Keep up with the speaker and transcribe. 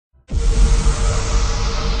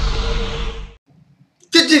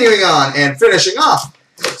Continuing on and finishing off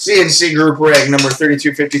CNC Group Reg number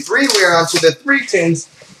 3253. We are on to the 3 tins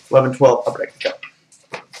 11-12 Upper Deck Cup.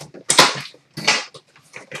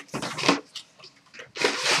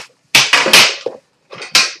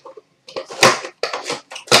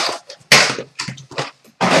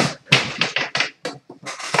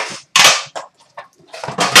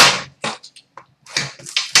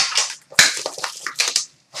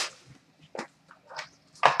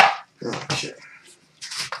 Okay.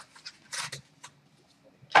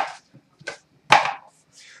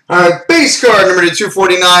 Base card number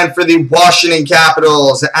 249 for the Washington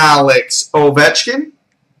Capitals, Alex Ovechkin.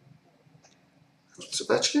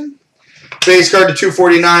 Base card to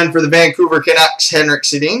 249 for the Vancouver Canucks, Henrik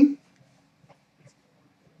Sedin.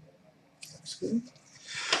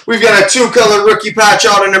 We've got a 2-color rookie patch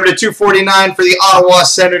auto number 249 for the Ottawa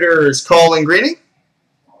Senators, Colin Greening.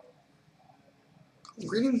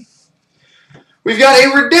 We've got a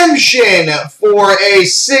redemption for a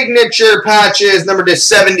signature patches number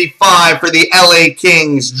 75 for the LA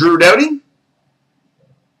Kings, Drew Doughty.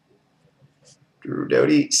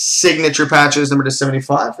 Signature patches number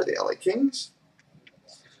 75 for the LA Kings.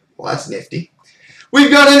 Well, that's nifty. We've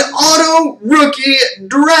got an auto rookie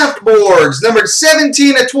draft boards number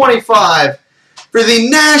 17/25 for the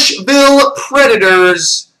Nashville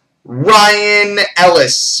Predators, Ryan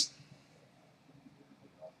Ellis.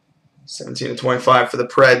 17/25 for the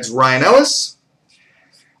Preds, Ryan Ellis.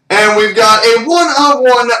 And we've got a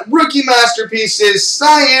 1/1 Rookie Masterpieces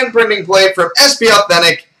cyan printing plate from SP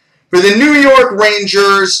Authentic for the New York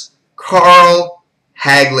Rangers, Carl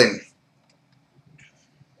Hagelin.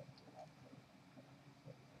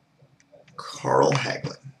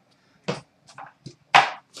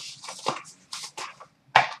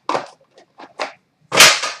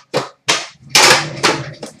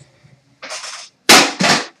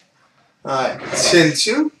 Alright, tin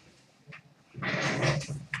 2.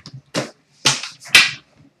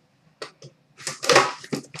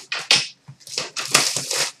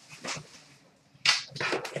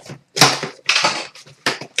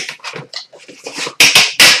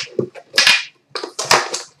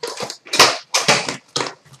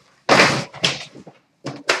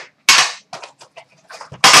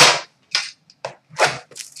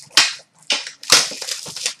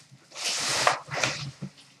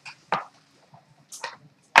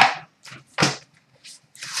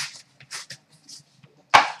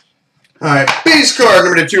 Alright, base card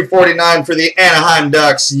number 249 for the Anaheim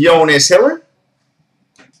Ducks, Jonas Hiller.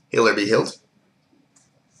 Hiller be healed.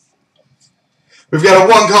 We've got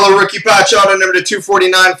a 1-color rookie patch auto number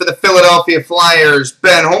 249 for the Philadelphia Flyers,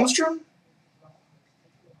 Ben Holmstrom.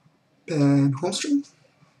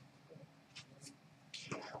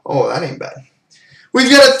 Oh, that ain't bad.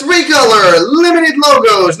 We've got a 3-color limited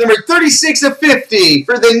logos number 36/50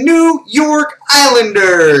 for the New York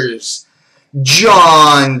Islanders,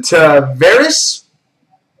 John Tavares.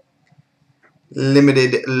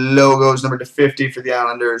 Limited logos number 50 for the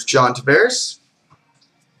Islanders, John Tavares.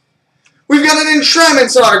 We've got an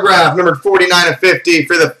Enshrinements autograph number 49/50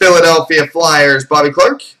 for the Philadelphia Flyers, Bobby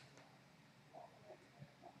Clark.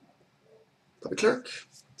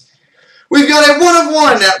 We've got a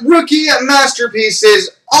 1/1 Rookie Masterpieces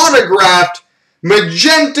autographed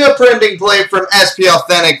magenta printing plate from SP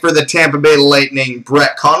Authentic for the Tampa Bay Lightning,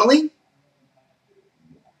 Brett Connolly.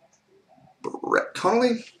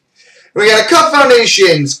 We got a Cup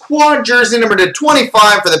Foundations quad jersey number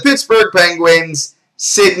 25 for the Pittsburgh Penguins,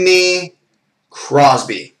 Sidney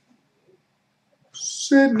Crosby.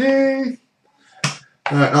 All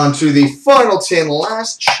right, on to the final tin,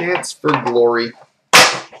 last chance for glory.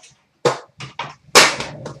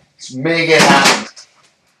 Let's make it happen.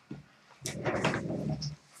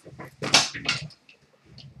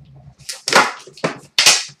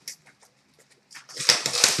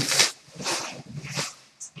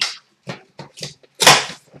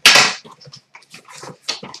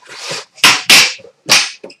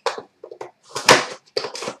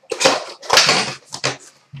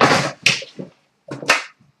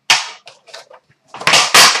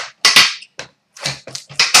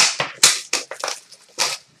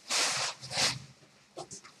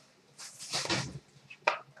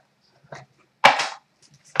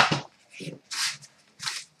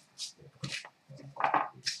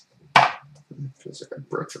 Feels like I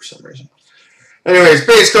broke for some reason. Anyways,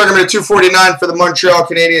 base card number 249 for the Montreal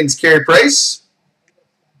Canadiens, Carey Price.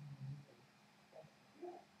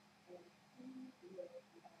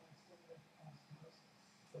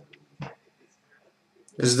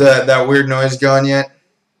 Is that weird noise gone yet?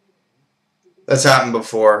 That's happened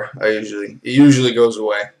before. It usually goes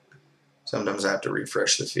away. Sometimes I have to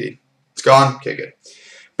refresh the feed. It's gone? Okay, good.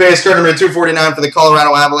 Base card number 249 for the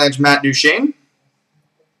Colorado Avalanche, Matt Duchene.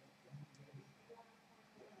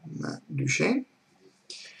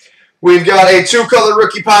 We've got a 2-color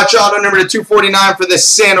rookie patch auto number 249 for the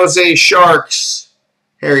San Jose Sharks,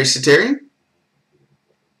 Harry Sateri.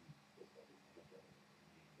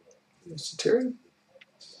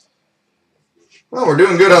 Well, we're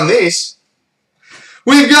doing good on these.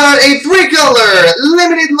 We've got a 3-color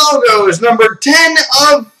limited logos number 10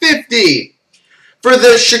 of 50 for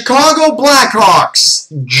the Chicago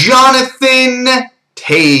Blackhawks, Jonathan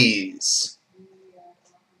Toews.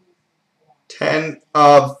 10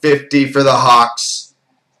 of 50 for the Hawks,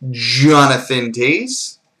 Jonathan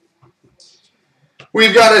Toews.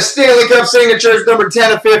 We've got a Stanley Cup Signatures number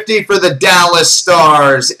 10 of 50 for the Dallas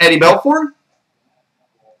Stars, Eddie Belfour.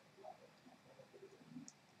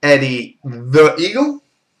 Eddie the Eagle.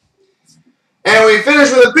 And we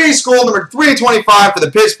finish with a B School number 325 for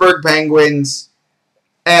the Pittsburgh Penguins,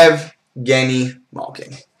 Evgeny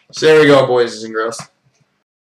Malkin. So there we go, boys and girls.